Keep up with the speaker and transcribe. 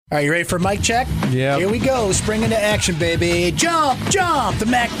All right, you ready for a mic check? Yeah. Here we go. Spring into action, baby. Jump, jump. The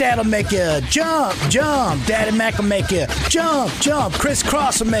Mac Dad'll make you. Jump, jump. Daddy Mac will make you. Jump, jump. Chris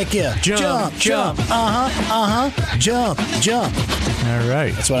Cross will make you. Jump, jump. Jump, jump. All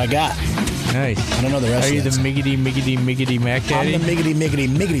right. That's what I got. Nice. I don't know the rest Are of you that. the miggity Mac Daddy? I'm the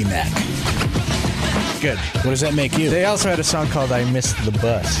miggity Mac. Good. What does that make you? They also had a song called I Missed the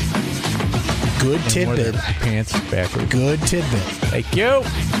Bus. Good And wore tidbit. their pants backwards. Good tidbit. Thank you.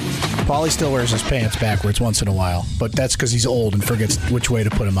 Paulie still wears his pants backwards once in a while, but that's because he's old and forgets which way to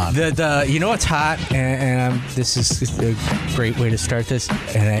put them on. You know what's hot, and this is a great way to start this,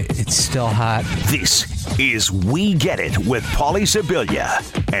 and it's still hot. This is We Get It with Paulie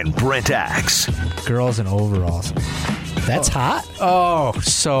Sibilia and Brent Axe. Girls in overalls. That's hot? Oh,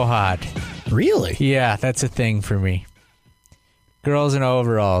 so hot. Really? Yeah, that's a thing for me. Girls in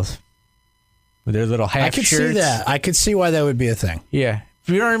overalls with their little half I could shirts. see that. I could see why that would be a thing. Yeah.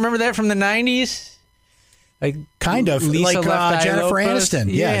 You don't remember that from the 90s? Like Kind of. Lisa like Left Eye Jennifer Lopez?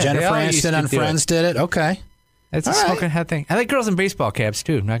 Aniston. Yeah, they Jennifer all used Aniston to on do Friends it. did it. Okay. That's a All right. smoking hot thing. I like girls in baseball caps,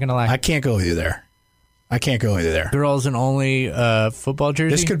 too. Not going to lie. I can't go with you there. Girls in only football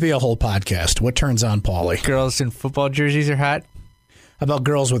jerseys? This could be a whole podcast. What turns on Paulie? Girls in football jerseys are hot? How about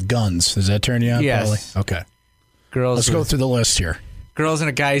girls with guns? Does that turn you on, Yes. Paulie? Okay. Girls Let's go with- through the list here. Girls in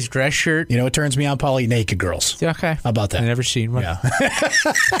a guy's dress shirt? You know what turns me on, Paulie? Naked girls. Yeah, okay. How about that? I've never seen one. Yeah.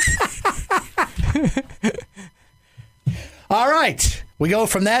 All right. We go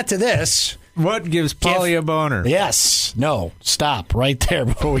from that to this. What gives Paulie a boner? Yes. No. Stop right there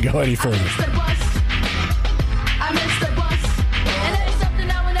before we go any further.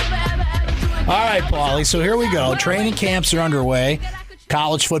 All right, Paulie. So here we go. Training camps are underway.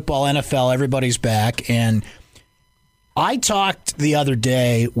 College football, NFL, everybody's back. And I talked the other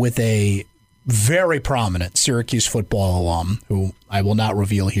day with a very prominent Syracuse football alum, who I will not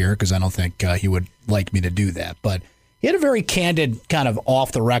reveal here because I don't think he would like me to do that. But he had a very candid, kind of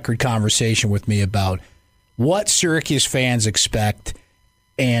off-the-record conversation with me about what Syracuse fans expect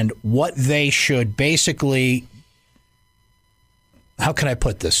and what they should basically, how can I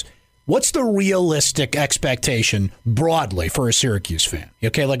put this? What's the realistic expectation broadly for a Syracuse fan?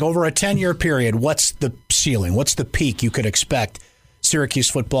 Okay, like over a 10-year period, what's the ceiling? What's the peak you could expect Syracuse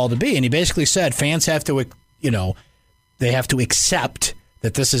football to be? And he basically said fans have to, they have to accept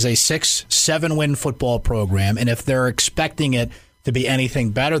that this is a 6-7 win football program, and if they're expecting it to be anything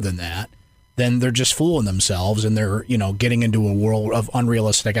better than that, then they're just fooling themselves and they're, getting into a world of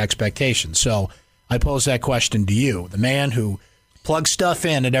unrealistic expectations. So I pose that question to you, the man who plugs stuff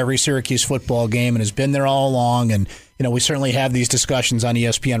in at every Syracuse football game and has been there all along. And, we certainly have these discussions on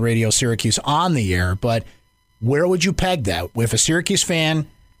ESPN Radio Syracuse on the air, but where would you peg that? If a Syracuse fan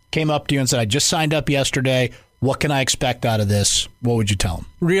came up to you and said, I just signed up yesterday, what can I expect out of this? What would you tell them?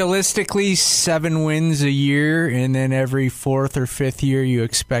 Realistically, 7 wins a year, and then every 4th or 5th year you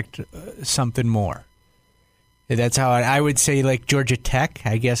expect something more. That's how I would say, like Georgia Tech,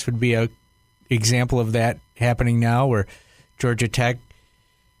 I guess, would be a example of that happening now, where Georgia Tech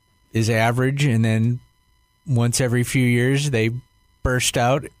is average, and then once every few years they burst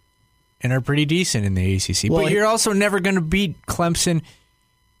out and are pretty decent in the ACC. Well, but you're also never going to beat Clemson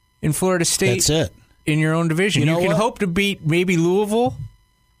in Florida State. That's it. In your own division. You know can what? hope to beat maybe Louisville,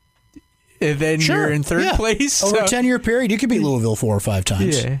 and then Sure. you're in third Yeah. place. Over So- a 10-year period, you could beat Louisville 4 or 5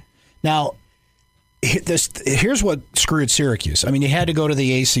 times. Yeah. Now, here's what screwed Syracuse. I mean, you had to go to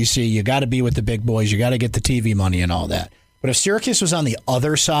the ACC. You got to be with the big boys. You got to get the TV money and all that. But if Syracuse was on the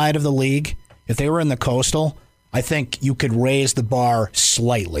other side of the league, if they were in the Coastal, I think you could raise the bar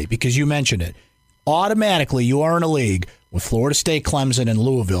slightly because you mentioned it. Automatically, you are in a league with Florida State, Clemson, and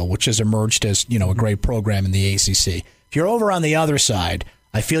Louisville, which has emerged as a great program in the ACC. If you're over on the other side,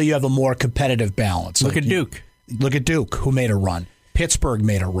 I feel you have a more competitive balance. Look at Duke. Look at Duke, who made a run. Pittsburgh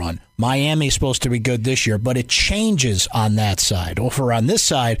made a run. Miami's supposed to be good this year, but it changes on that side. Over on this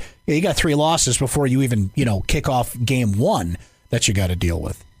side, you got 3 losses before you even, kick off game 1 that you got to deal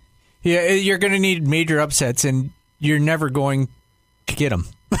with. Yeah, you're going to need major upsets, and you're never going to get them.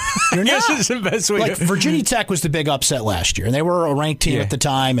 You're not. This is the best way Like to... Virginia Tech was the big upset last year, and they were a ranked team Yeah. at the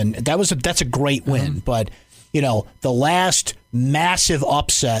time, and that's a great win. But the last massive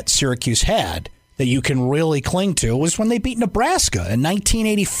upset Syracuse had that you can really cling to was when they beat Nebraska in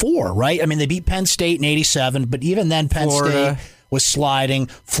 1984, right? I mean, they beat Penn State in '87, but even then, Penn Florida. State was sliding.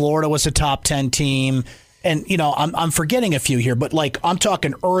 Florida was a top 10 team. And, I'm forgetting a few here, but I'm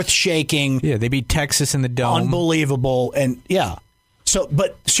talking earth-shaking. Yeah, they beat Texas in the Dome. Unbelievable. And, yeah. So,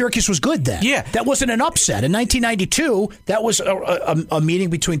 but Syracuse was good then. Yeah. That wasn't an upset. In 1992, that was a meeting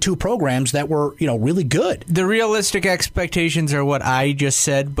between two programs that were, really good. The realistic expectations are what I just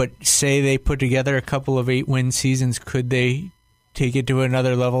said, but say they put together a couple of 8-win seasons, could they take it to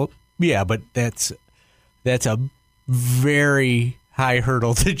another level? Yeah, but that's a very high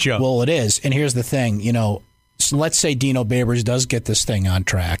hurdle to jump. Well, it is. And here's the thing, so let's say Dino Babers does get this thing on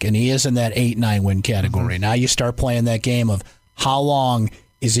track, and he is in that 8-9 win category. Now you start playing that game of how long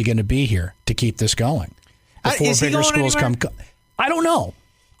is he going to be here to keep this going before bigger schools come? I don't know.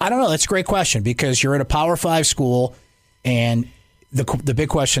 That's a great question because you're at a Power 5 school, and the big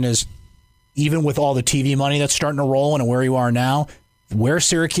question is, even with all the TV money that's starting to roll in and where you are now, where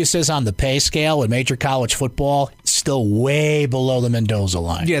Syracuse is on the pay scale with major college football, still way below the Mendoza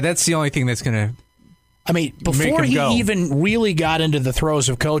line. Yeah, that's the only thing that's going to. I mean, before he even really got into the throes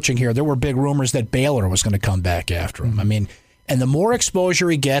of coaching here, there were big rumors that Baylor was going to come back after him. I mean, and the more exposure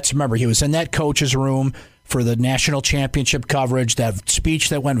he gets, remember, he was in that coach's room for the national championship coverage, that speech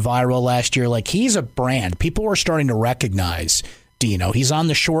that went viral last year. Like, he's a brand. People are starting to recognize Dino. He's on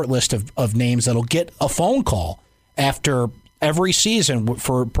the short list of names that'll get a phone call after every season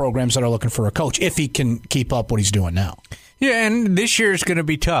for programs that are looking for a coach, if he can keep up what he's doing now. Yeah, and this year is going to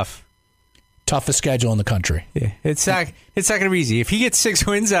be tough. Toughest schedule in the country. Yeah, it's not going to be easy. If he gets 6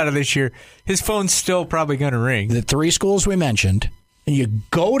 wins out of this year, his phone's still probably going to ring. The 3 schools we mentioned, and you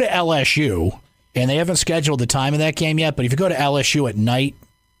go to LSU, and they haven't scheduled the time of that game yet, but if you go to LSU at night,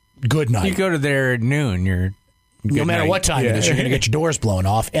 good night. You go to there at noon, no matter what time it is, you're going to get your doors blown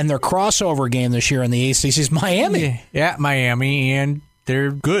off. And their crossover game this year in the ACC is Miami. Yeah, Miami, and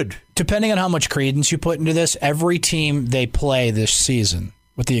they're good. Depending on how much credence you put into this, every team they play this season,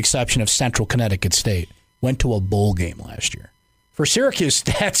 with the exception of Central Connecticut State, went to a bowl game last year. For Syracuse,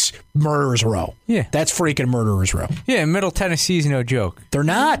 that's murderer's row. Yeah. That's freaking murderer's row. Yeah, Middle Tennessee's no joke. They're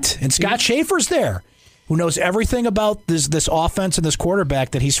not. And Scott Schaefer's there, who knows everything about this offense and this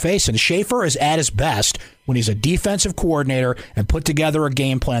quarterback that he's facing. Schaefer is at his best when he's a defensive coordinator and put together a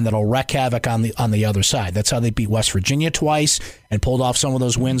game plan that'll wreak havoc on the other side. That's how they beat West Virginia twice and pulled off some of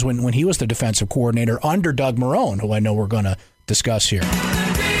those wins when he was the defensive coordinator under Doug Marrone, who I know we're going to discuss here.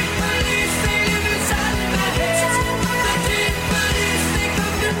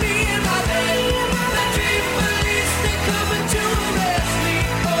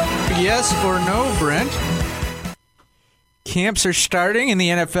 Yes or no, Brent? Camps are starting in the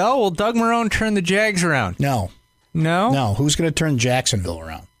NFL. Will Doug Marrone turn the Jags around? No. No? Who's going to turn Jacksonville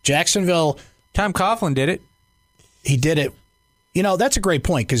around? Jacksonville. Tom Coughlin did it. He did it. That's a great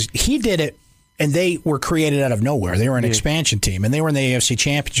point because he did it, and they were created out of nowhere. They were an expansion team, and they were in the AFC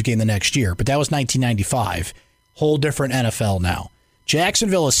Championship game the next year. But that was 1995. Whole different NFL now.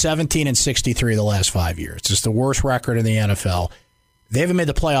 Jacksonville is 17-63 the last 5 years. It's just the worst record in the NFL. They haven't made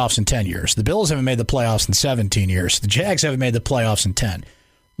the playoffs in 10 years. The Bills haven't made the playoffs in 17 years. The Jags haven't made the playoffs in 10.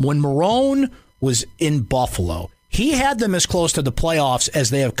 When Marrone was in Buffalo, he had them as close to the playoffs as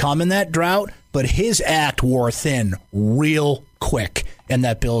they have come in that drought, but his act wore thin real quick in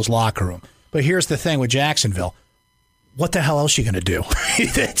that Bills locker room. But here's the thing with Jacksonville. What the hell else are you going to do?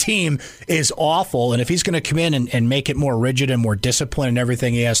 That team is awful, and if he's going to come in and make it more rigid and more disciplined and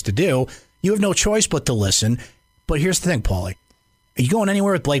everything he has to do, you have no choice but to listen. But here's the thing, Paulie. Are you going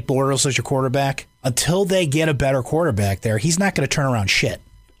anywhere with Blake Bortles as your quarterback? Until they get a better quarterback there, he's not going to turn around shit.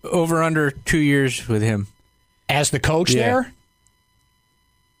 Over under 2 years with him. As the coach there?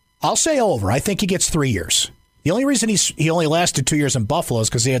 I'll say over. I think he gets 3 years. The only reason he only lasted 2 years in Buffalo is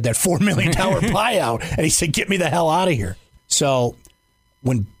because he had that $4 million buyout, and he said, get me the hell out of here. So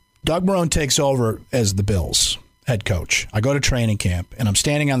when Doug Marrone takes over as the Bills head coach, I go to training camp, and I'm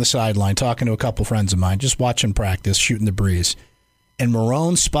standing on the sideline talking to a couple friends of mine, just watching practice, shooting the breeze. And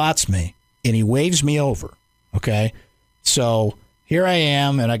Marrone spots me, and he waves me over, okay? So here I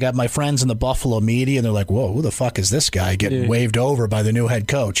am, and I got my friends in the Buffalo media, and they're like, whoa, who the fuck is this guy getting waved over by the new head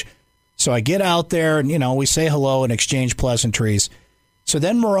coach? So I get out there, and, we say hello and exchange pleasantries. So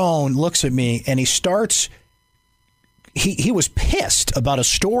then Marrone looks at me, and he starts he was pissed about a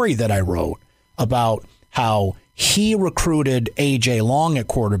story that I wrote about how he recruited A.J. Long at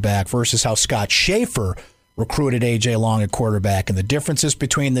quarterback versus how Scott Schaefer recruited A.J. Long at quarterback and the differences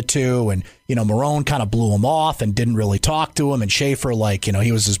between the two. And, Marrone kind of blew him off and didn't really talk to him. And Schaefer,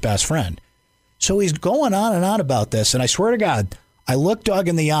 he was his best friend. So he's going on and on about this. And I swear to God, I looked Doug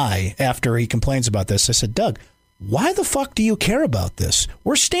in the eye after he complains about this. I said, Doug, why the fuck do you care about this?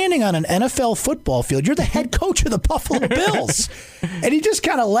 We're standing on an NFL football field. You're the head coach of the Buffalo Bills. And he just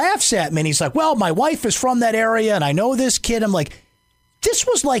kind of laughs at me. And he's like, well, my wife is from that area and I know this kid. I'm like, this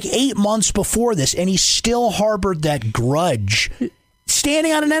was like 8 months before this, and he still harbored that grudge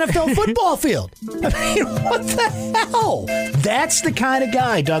standing on an NFL football field. I mean, what the hell? That's the kind of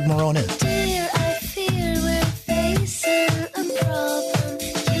guy Doug Marrone is. Dear, I fear we're facing a problem.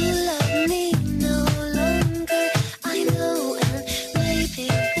 You love me no longer. I know, and maybe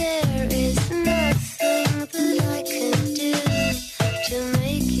there is nothing that I can do to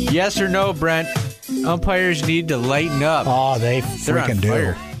make you. Yes or no, Brent? Umpires need to lighten up. Oh, they They're on freaking do.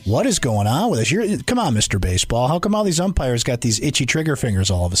 fire. What is going on with this? Come on, Mr. Baseball. How come all these umpires got these itchy trigger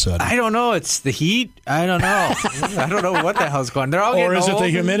fingers all of a sudden? I don't know. It's the heat. I don't know. I don't know what the hell's going on. They're all Or getting is it old. the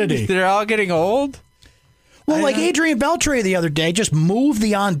humidity? They're all getting old. Well, like Adrian Beltre the other day just moved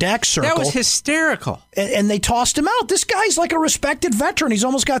the on-deck circle. That was hysterical. and they tossed him out. This guy's like a respected veteran. He's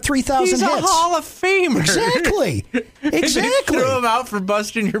almost got 3,000 He's hits. a Hall of Famer. Exactly. Exactly. Threw him out for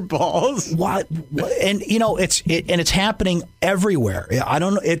busting your balls. What? And you know, it's happening everywhere. I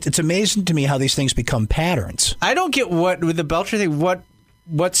don't know. It's amazing to me how these things become patterns. I don't get what with the Belcher thing.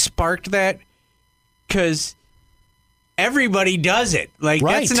 What sparked that? Because everybody does it. Like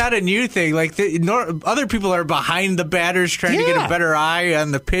Right. that's not a new thing. Like other people are behind the batters trying to get Yeah. a better eye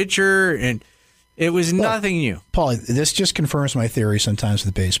on the pitcher, and it was nothing new. Paul, this just confirms my theory sometimes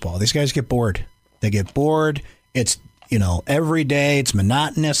with baseball. These guys get bored. They get bored. It's, every day. It's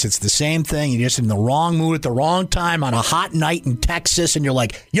monotonous. It's the same thing. You're just in the wrong mood at the wrong time on a hot night in Texas, and you're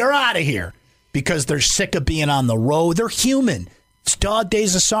like, you're out of here because they're sick of being on the road. They're human. It's dog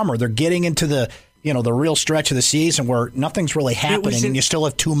days of summer. They're getting into the real stretch of the season where nothing's really happening, and you still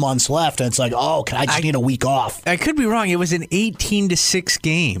have 2 months left, and it's like, I just need a week off. I could be wrong. It was an 18-6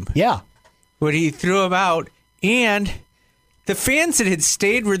 game. Yeah. When he threw him out, and the fans that had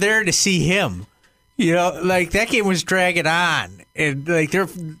stayed were there to see him. Like that game was dragging on, and like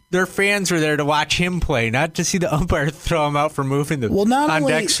their fans were there to watch him play, not to see the umpire throw him out for moving the not on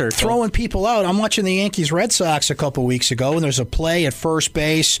only deck circle. throwing people out. I'm watching the Yankees Red Sox a couple weeks ago, and there's a play at first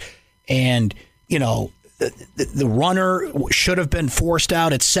base, and the runner should have been forced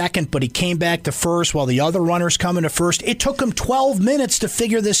out at second, but he came back to first while the other runner's coming to first. It took him 12 minutes to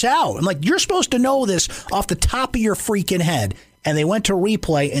figure this out. I'm like, you're supposed to know this off the top of your freaking head. And they went to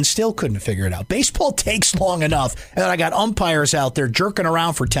replay and still couldn't figure it out. Baseball takes long enough. And then I got umpires out there jerking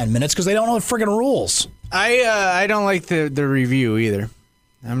around for 10 minutes because they don't know the friggin' rules. I don't like the review either.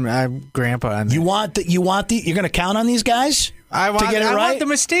 I'm grandpa on that. You're going to count on these guys to get it right? I want the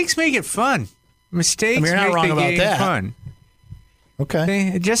mistakes make it fun. Mistakes you're not make wrong the about game that. fun.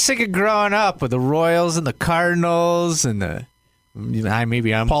 Okay. Just sick of growing up with the Royals and the Cardinals and the.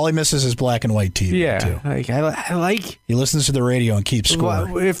 Maybe I'm. Paulie misses his black and white TV, Yeah, too. I like. He listens to the radio and keeps score.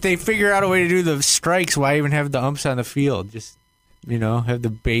 Well, if they figure out a way to do the strikes, why even have the umps on the field? Just have the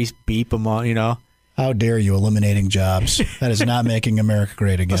base beep them all. How dare you, eliminating jobs? That is not making America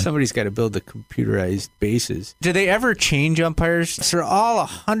great again. Well, somebody's got to build the computerized bases. Do they ever change umpires? They're all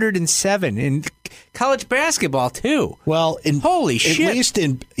 107 in college basketball too. Well, holy shit! At least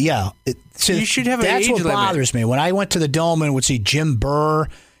you should have an that's age what limit. bothers me. When I went to the Dome and would see Jim Burr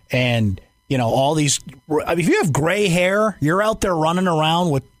and all these. I mean, if you have gray hair, you're out there running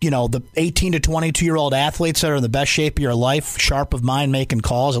around with the 18 to 22-year-old athletes that are in the best shape of your life, sharp of mind, making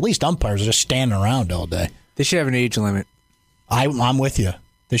calls. At least umpires are just standing around all day. They should have an age limit. I'm with you.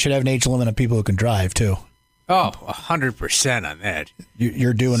 They should have an age limit on people who can drive too. Oh, 100% on that.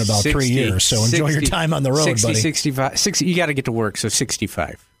 You're doing about 3 years, so enjoy your time on the road, 60, buddy. 65, 60, you got to get to work, so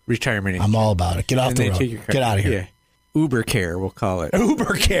 65, retirement age. I'm all about it. Get off And the they road. take your car. Get out of here. Yeah. Uber Care, we'll call it.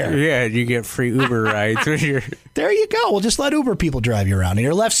 Uber Care. Yeah, you get free Uber rides when you're. There you go. Well, just let Uber people drive you around.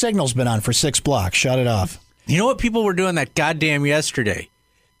 Your left signal's been on for 6 blocks. Shut it off. You know what people were doing that goddamn yesterday?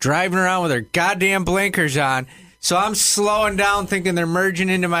 Driving around with their goddamn blinkers on. So I'm slowing down thinking they're merging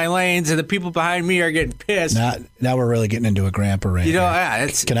into my lanes, and the people behind me are getting pissed. Now we're really getting into a grandpa rant.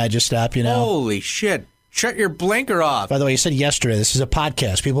 It's. Can I just stop you now? Holy shit. Shut your blinker off. By the way, you said yesterday. This is a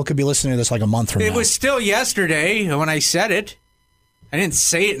podcast. People could be listening to this like a month from now. It was still yesterday when I said it. I didn't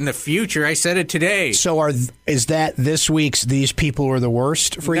say it in the future. I said it today. So is that this week's These People Were the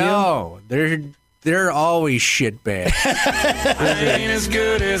Worst for you? No, they're always shit bad. I ain't as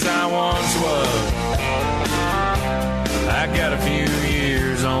good as I once was. I got a few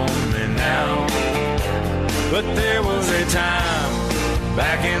years on me now. But there was a time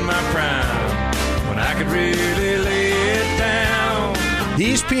back in my prime when I could really lay it down.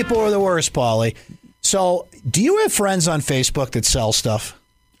 These people are the worst, Paulie. So, do you have friends on Facebook that sell stuff?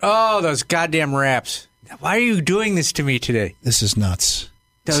 Oh, those goddamn wraps. Why are you doing this to me today? This is nuts.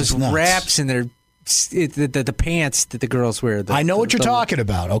 Those wraps and the pants that the girls wear. I know what you're talking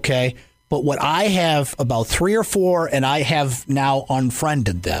about, okay? But what I have about 3 or 4, and I have now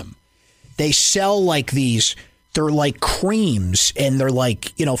unfriended them, they sell like these they're like creams, and they're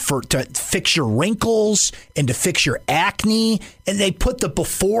like, to fix your wrinkles and to fix your acne. And they put the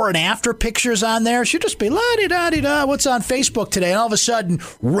before and after pictures on there. She'd just be la-di-da-di-da. What's on Facebook today? And all of a sudden,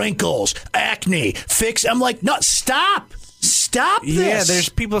 wrinkles, acne, fix. I'm like, no, stop. Stop this. Yeah, there's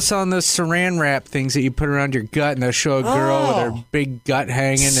people selling those saran wrap things that you put around your gut, and they'll show a girl with her big gut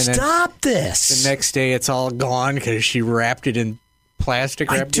hanging. And Stop this. The next day, it's all gone because she wrapped it in plastic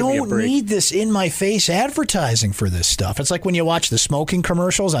wrap. I don't need this in my face advertising for this stuff. It's like when you watch the smoking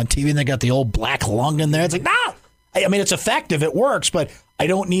commercials on TV and they got the old black lung in there. It's like, no! I mean, it's effective. It works, but I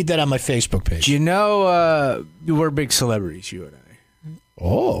don't need that on my Facebook page. You know, we're big celebrities, you and I.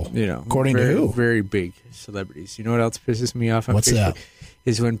 Oh. According to who? Very big celebrities. You know what else pisses me off on What's Facebook? that?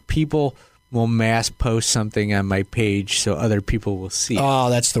 Is when people will mass post something on my page so other people will see it. Oh,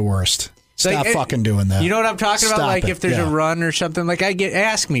 that's the worst. Stop fucking doing that. You know what I'm talking about? Like if there's a a run or something, like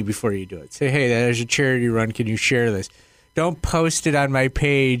ask me before you do it. Say, hey, there's a charity run. Can you share this? Don't post it on my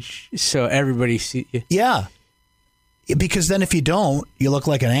page so everybody sees it. Yeah. Because then if you don't, you look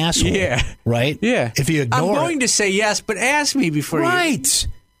like an asshole. Yeah. Right? Yeah. If you ignore I'm going to say yes, but ask me before Right.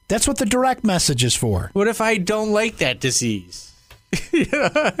 That's what the direct message is for. What if I don't like that disease?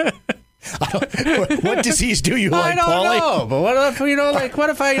 What disease do you like, I don't Paulie? know, but what if what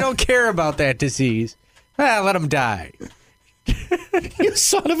if I don't care about that disease? Let them die. You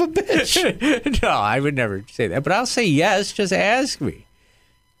son of a bitch. No, I would never say that, but I'll say yes. Just ask me.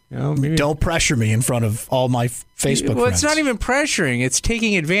 Maybe. Don't pressure me in front of all my Facebook Well, friends. it's not even pressuring. It's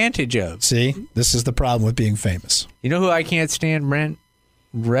taking advantage of. See, this is the problem with being famous. You know who I can't stand, Brent?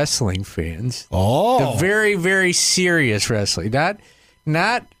 Wrestling fans. Oh. The very, very serious wrestling. Not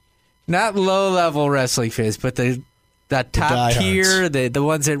low-level wrestling fans, but the top tier, the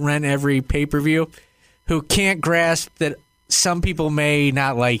ones that rent every pay-per-view, who can't grasp that some people may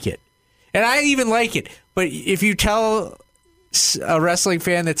not like it. And I even like it. But if you tell a wrestling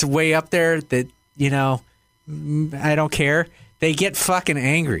fan that's way up there that, I don't care, they get fucking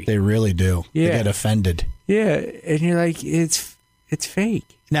angry. They really do. Yeah. They get offended. Yeah, and you're like, it's fake.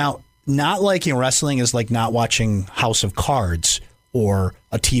 Now, not liking wrestling is like not watching House of Cards or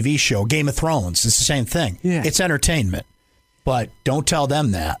a TV show, Game of Thrones. It's the same thing. Yeah. It's entertainment. But don't tell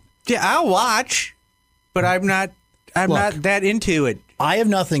them that. Yeah, I'll watch, but I'm not that into it. I have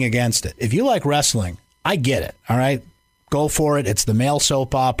nothing against it. If you like wrestling, I get it. All right? Go for it. It's the male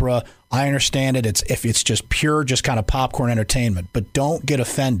soap opera. I understand it. If it's just pure, just kind of popcorn entertainment. But don't get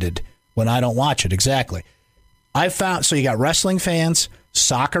offended when I don't watch it. Exactly. So you got wrestling fans,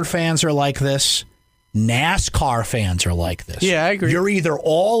 soccer fans are like this, NASCAR fans are like this. Yeah, I agree. You're either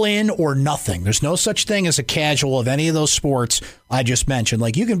all in or nothing. There's no such thing as a casual of any of those sports I just mentioned.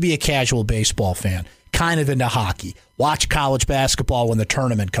 Like, you can be a casual baseball fan, kind of into hockey, watch college basketball when the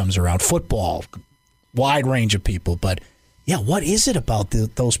tournament comes around, football, wide range of people. But, yeah, what is it about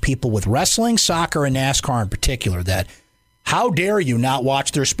those people with wrestling, soccer, and NASCAR in particular that how dare you not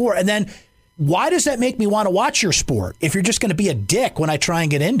watch their sport? And then why does that make me want to watch your sport if you're just going to be a dick when I try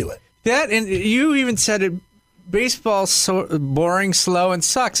and get into it? That, and you even said it, baseball's so boring, slow, and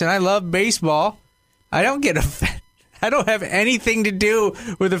sucks. And I love baseball. I don't get offended. I don't have anything to do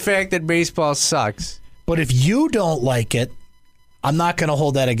with the fact that baseball sucks. But if you don't like it, I'm not going to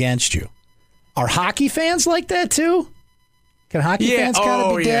hold that against you. Are hockey fans like that too? Can hockey fans kind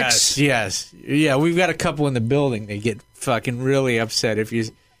of be dicks? Yes. Yeah, we've got a couple in the building. They get fucking really upset if you...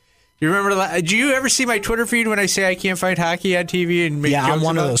 You remember? Do you ever see my Twitter feed when I say I can't find hockey on TV and make jokes I'm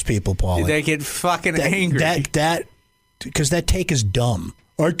one about of those people, Paulie. They get fucking angry. Because that take is dumb.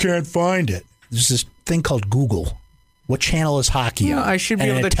 I can't find it. There's this thing called Google. What channel is hockey on? I should be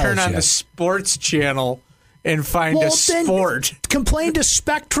able to turn on the sports channel and find a sport. Complain to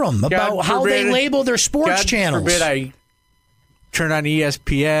Spectrum about how they label their sports channels. God forbid I turn on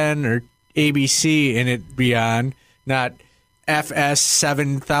ESPN or ABC and it be on, not FS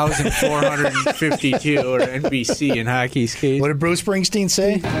 7452 or NBC in hockey's case. What did Bruce Springsteen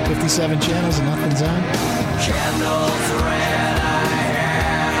say? 57 channels and nothing's on? Candles red, I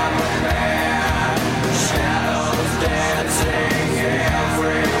have a bed. Shadows dancing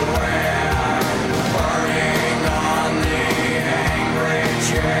everywhere. Burning on the angry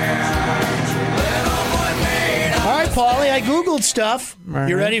chair. Little boy made All right, Paulie, I Googled stuff.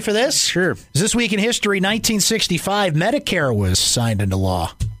 You ready for this? Sure. This week in history, 1965, Medicare was signed into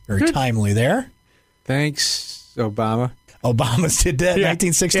law. Very timely there. Thanks, Obama. Obama did that in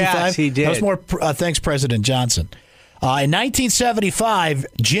 1965? Yes, he did. That was more, thanks, President Johnson. In 1975,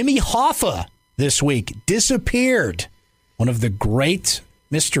 Jimmy Hoffa this week disappeared. One of the great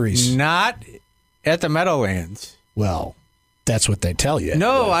mysteries. Not at the Meadowlands. Well, That's what they tell you.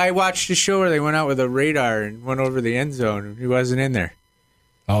 No, I watched a show where they went out with a radar and went over the end zone, and he wasn't in there.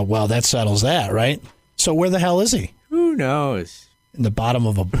 Oh, well, that settles that, right? So where the hell is he? Who knows? In the bottom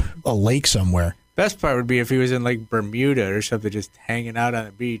of a lake somewhere. Best part would be if he was in like Bermuda or something, just hanging out on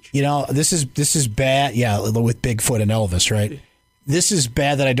the beach. You know, this is bad. Yeah, with Bigfoot and Elvis, right? This is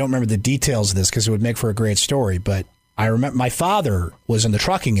bad that I don't remember the details of this because it would make for a great story. But I remember my father was in the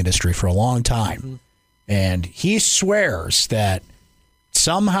trucking industry for a long time, and he swears that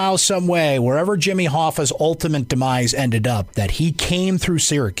somehow, some way, wherever Jimmy Hoffa's ultimate demise ended up, that he came through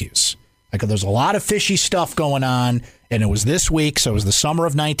Syracuse. Like, there's a lot of fishy stuff going on, and it was this week, so it was the summer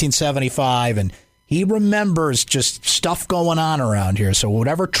of 1975, and he remembers just stuff going on around here. So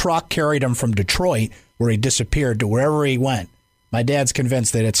whatever truck carried him from Detroit, where he disappeared, to wherever he went, my dad's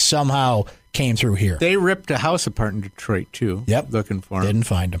convinced that it somehow came through here. They ripped a house apart in Detroit, too. Yep. Looking for him. Didn't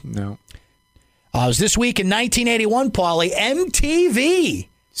find him. No. It was this week in 1981, Paulie, MTV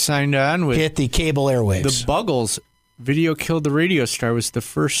Signed on with hit the cable airwaves. the Buggles. Video Killed the Radio Star was the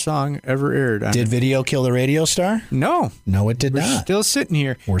first song ever aired. On Did Video kill the radio star? No. No, it did We're not. still sitting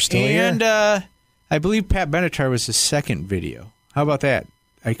here. We're still here. And I believe Pat Benatar was the second video. How about that?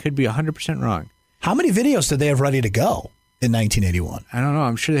 I could be 100% wrong. How many videos did they have ready to go in 1981? I don't know.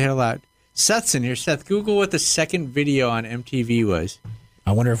 I'm sure they had a lot. Seth's in here. Seth, Google what the second video on MTV was.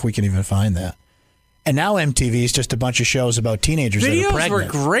 I wonder if we can even find that. And now MTV is just a bunch of shows about teenagers that are Videos pregnant.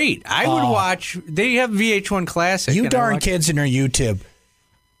 were great. I would watch. They have VH1 Classic. You and I darn watch- kids in your YouTube.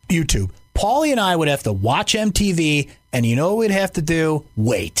 Paulie and I would have to watch MTV, and you know what we'd have to do?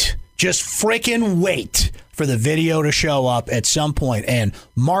 Wait. Just freaking wait for the video to show up at some point. And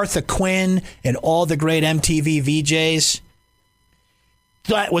Martha Quinn and all the great MTV VJs,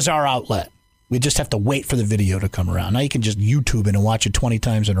 that was our outlet. We just have to wait for the video to come around. Now you can just YouTube it and watch it 20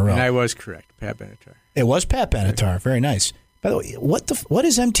 times in a row. And I was correct. Pat Benatar. It was Pat Benatar. Very nice. By the way, what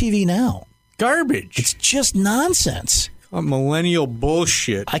is MTV now? Garbage. It's just nonsense. Millennial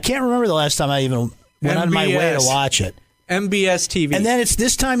bullshit. I can't remember the last time I even went on my way to MBS. watch it. MBS TV. And then it's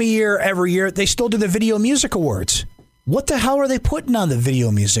this time of year, every year, they still do the Video Music Awards. What the hell are they putting on the Video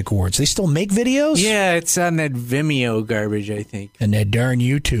Music Awards? They still make videos? yeah, it's on that Vimeo garbage, I think. And that darn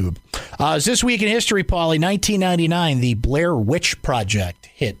YouTube. It's This Week in History, Paulie, 1999, the Blair Witch Project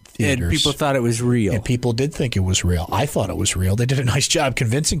hit theaters. And people thought it was real. And people did think it was real. I thought it was real. They did a nice job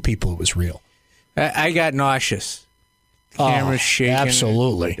convincing people it was real. I got nauseous. The camera's shaking.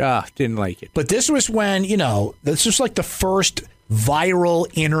 Absolutely. Didn't like it. But this was when, this was like the first viral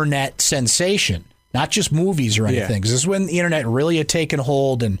internet sensation, not just movies or anything. Yeah. 'Cause this is when the internet really had taken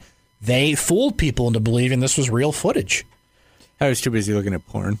hold and they fooled people into believing this was real footage. I was too busy looking at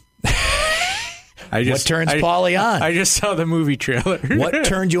porn. What turns Paulie on? I just saw the movie trailer. What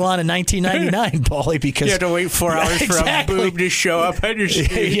turned you on in 1999, Paulie? Because You had to wait 4 hours Exactly. for a boob to show up on your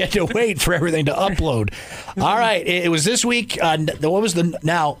screen. you had to wait for everything to upload. All right, it was this week. What was the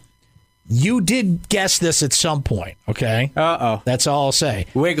now? You did guess this at some point, okay? Uh-oh. That's all I'll say.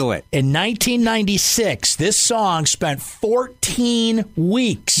 Wiggle it. In 1996, this song spent 14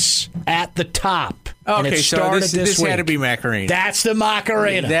 weeks at the top. and Okay, it so started this had to week. be Macarena. That's the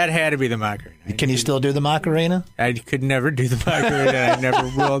Macarena. That had to be the Macarena. Can you still do the Macarena? I could never do the Macarena. I never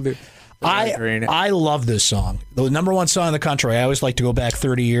will do the Macarena. I love this song. The number one song in the country. I always like to go back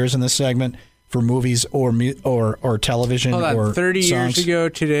 30 years in this segment for movies or television Hold on, or 30 songs. years ago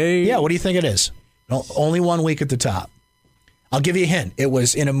today? Yeah, what do you think it is? No, only 1 week at the top. I'll give you a hint. It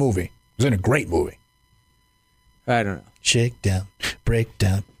was in a movie. It was in a great movie. I don't know. Shake down, break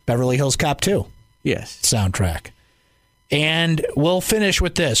down. Beverly Hills Cop 2 Yes. soundtrack. And we'll finish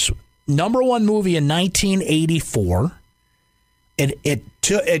with this. Number one movie in 1984.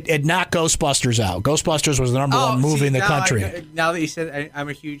 It knocked Ghostbusters out. Ghostbusters was the number one movie in the country. Now that you said I'm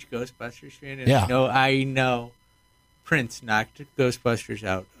a huge Ghostbusters fan, and Yeah. I know Prince knocked Ghostbusters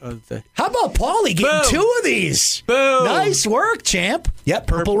out of the... How about Paulie getting Boom. 2 of these? Boom. Nice work, champ. Yep,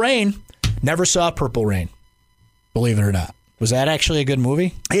 Purple Rain. Never saw Purple Rain, believe it or not. Was that actually a good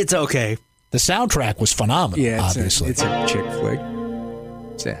movie? It's okay. The soundtrack was phenomenal, Yeah, obviously. it's a chick flick.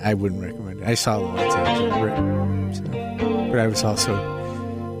 I wouldn't recommend it. I saw it once. I was over it. So, but I was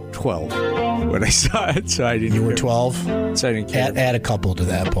also 12 when I saw it, so I didn't. You were care. 12? So I didn't care. Add a couple to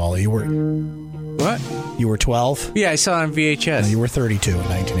that, Paulie. What? You were 12? Yeah, I saw it on VHS. You were 32 in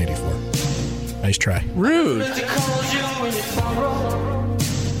 1984. Nice try. Rude.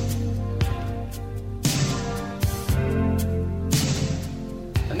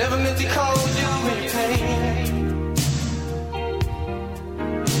 I never meant to call you in pain.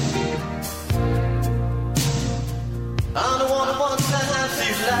 I don't want to have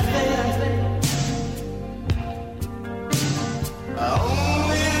you laughing.